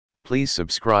Please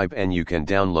subscribe, and you can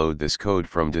download this code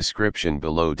from description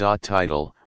below.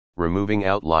 Title: Removing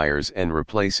outliers and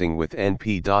replacing with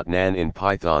np.nan in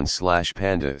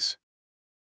Python/pandas.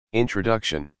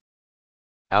 Introduction.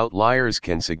 Outliers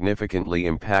can significantly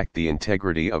impact the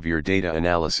integrity of your data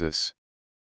analysis.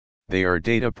 They are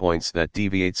data points that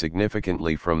deviate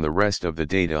significantly from the rest of the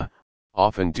data,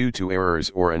 often due to errors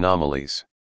or anomalies.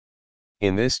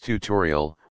 In this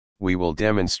tutorial, we will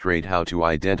demonstrate how to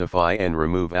identify and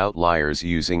remove outliers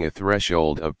using a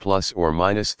threshold of plus or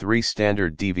minus 3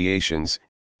 standard deviations,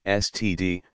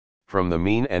 STD, from the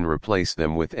mean, and replace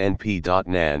them with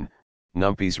np.nan,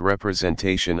 NumPy's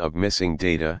representation of missing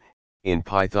data, in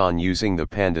Python using the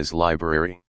pandas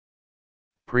library.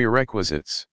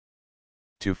 Prerequisites.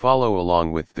 To follow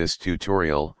along with this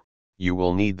tutorial, you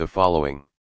will need the following.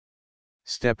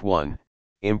 Step 1.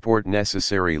 Import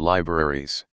necessary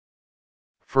libraries.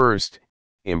 First,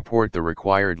 import the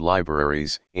required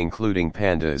libraries, including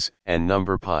pandas and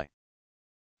NumPy.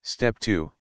 Step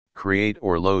 2. Create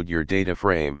or load your data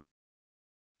frame.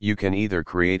 You can either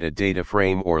create a data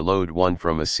frame or load one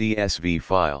from a CSV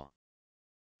file.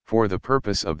 For the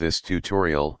purpose of this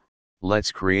tutorial,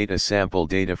 let's create a sample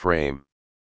data frame.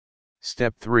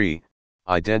 Step 3.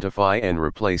 Identify and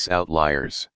replace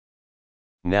outliers.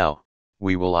 Now,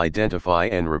 we will identify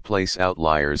and replace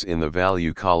outliers in the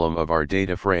value column of our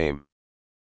data frame.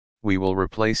 We will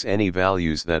replace any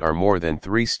values that are more than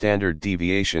 3 standard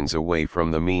deviations away from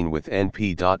the mean with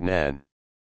np.nan.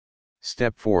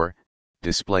 Step 4.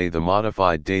 Display the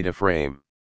modified data frame.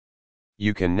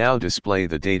 You can now display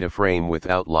the data frame with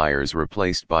outliers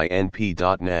replaced by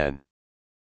np.nan.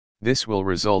 This will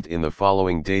result in the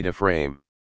following data frame.